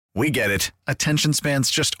We get it. Attention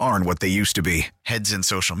spans just aren't what they used to be. Heads in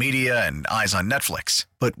social media and eyes on Netflix.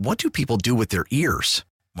 But what do people do with their ears?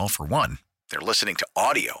 Well, for one, they're listening to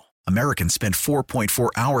audio. Americans spend 4.4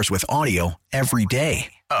 hours with audio every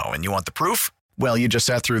day. Oh, and you want the proof? Well, you just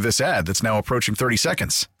sat through this ad that's now approaching 30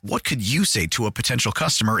 seconds. What could you say to a potential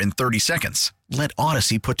customer in 30 seconds? Let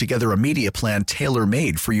Odyssey put together a media plan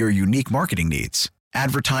tailor-made for your unique marketing needs.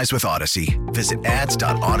 Advertise with Odyssey. Visit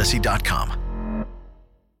ads.odyssey.com.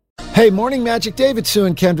 Hey, Morning Magic, David, Sue,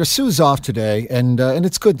 and Kendra. Sue's off today, and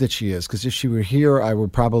it's good that she is, because if she were here, I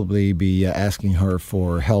would probably be asking her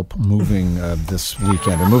for help moving this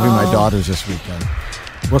weekend, or moving my daughters this weekend.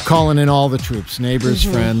 We're calling in all the troops, neighbors,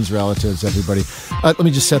 friends, relatives, everybody. Let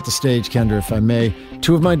me just set the stage, Kendra, if I may.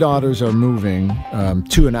 2 of my daughters are moving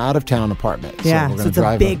to an out-of-town apartment. Yeah, so, we're so it's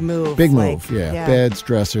a big move. Big move, yeah. Beds,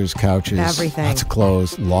 dressers, couches. Everything. Lots of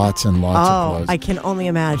clothes, lots and lots of clothes. I can only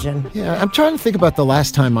imagine. Yeah, I'm trying to think about the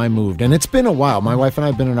last time I moved, and it's been a while. My wife and I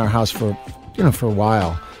have been in our house for a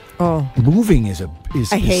while. Oh, moving is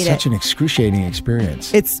such an excruciating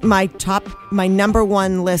experience. It's my number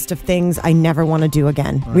one list of things I never want to do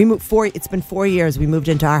again. Right. It's been 4 years we moved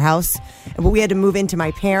into our house, but we had to move into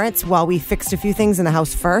my parents' while we fixed a few things in the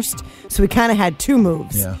house first. So we kind of had 2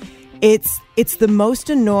 moves. Yeah. It's the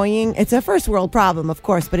most annoying. It's a first world problem, of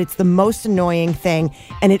course, but it's the most annoying thing,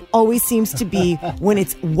 and it always seems to be when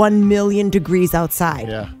it's 1 million degrees outside.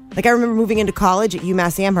 Yeah. Like I remember moving into college at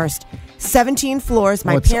UMass Amherst. 17 floors.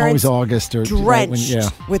 My parents August or drenched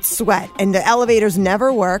with sweat, and the elevators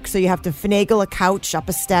never work, so you have to finagle a couch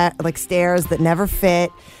up stairs that never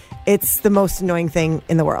fit. It's the most annoying thing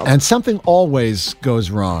in the world. And something always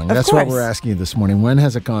goes wrong. That's course. what we're asking you this morning. When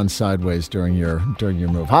has it gone sideways during your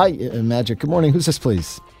move? Hi, Magic. Good morning. Who's this,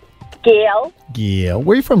 please? Gail. Gail.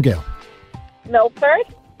 Where are you from, Gail? Milford.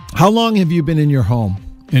 How long have you been in your home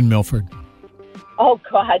in Milford? Oh,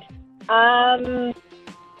 God.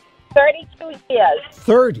 32 years.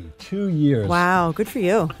 32 years. Wow, good for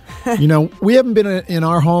you. We haven't been in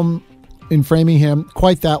our home in Framingham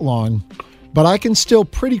quite that long, but I can still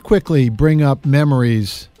pretty quickly bring up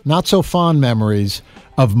memories, not so fond memories,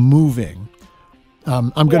 of moving.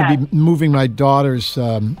 I'm going to be moving my daughters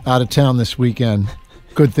out of town this weekend.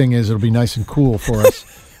 Good thing is it'll be nice and cool for us.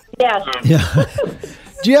 Yes. Yeah.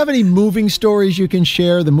 Do you have any moving stories you can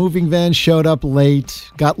share? The moving van showed up late,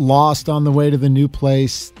 got lost on the way to the new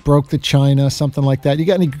place, broke the china, something like that. You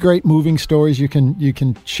got any great moving stories you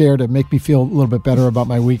can share to make me feel a little bit better about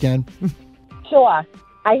my weekend? Sure.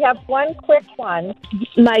 I have one quick one.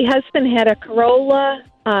 My husband had a Corolla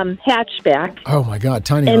hatchback. Oh my God,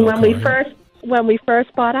 tiny and little car. when we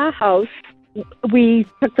first bought our house, we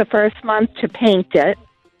took the first month to paint it.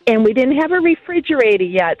 And we didn't have a refrigerator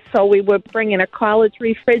yet, so we were bringing a college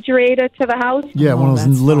refrigerator to the house. Yeah, one of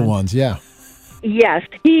those little ones, yeah. Yes.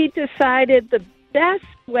 He decided the best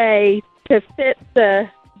way to fit the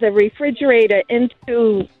refrigerator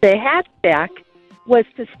into the hatchback was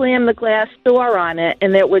to slam the glass door on it,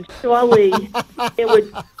 and it would surely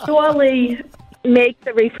make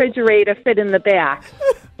the refrigerator fit in the back.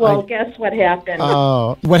 Well, guess what happened?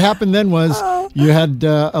 What happened then was you had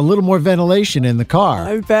a little more ventilation in the car.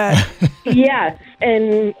 I bet. Yes,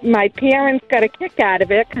 and my parents got a kick out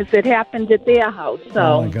of it because it happened at their house. So.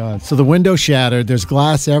 Oh, my God. So the window shattered. There's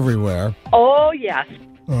glass everywhere. Oh, yes.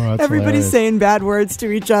 Oh, everybody's hilarious. saying bad words to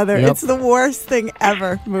each other. Yep. It's the worst thing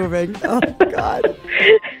ever, moving. Oh, God.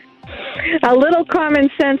 A little common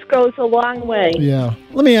sense goes a long way. Yeah.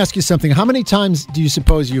 Let me ask you something. How many times do you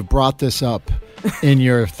suppose you've brought this up in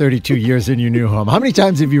your 32 years in your new home? How many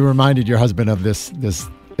times have you reminded your husband of this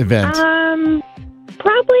event?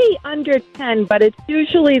 Probably under 10, but it's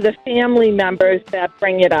usually the family members that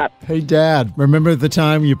bring it up. Hey, Dad, remember the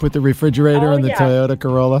time you put the refrigerator in the Toyota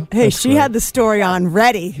Corolla? Hey, That's she great. had the story on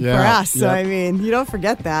ready for us. Yep. So, I mean, you don't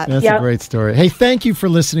forget that. That's a great story. Hey, thank you for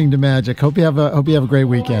listening to Magic. Hope you have a great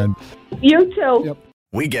weekend. You too. Yep.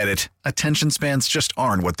 We get it. Attention spans just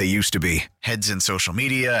aren't what they used to be. Heads in social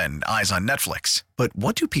media and eyes on Netflix. But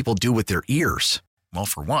what do people do with their ears? Well,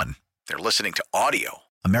 for one, they're listening to audio.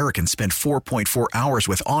 Americans spend 4.4 hours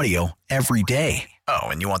with audio every day. Oh,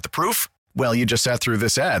 and you want the proof? Well, you just sat through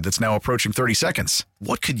this ad that's now approaching 30 seconds.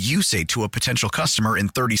 What could you say to a potential customer in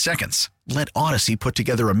 30 seconds? Let Odyssey put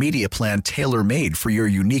together a media plan tailor-made for your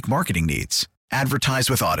unique marketing needs. Advertise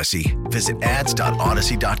with Odyssey. Visit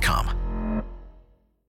ads.odyssey.com.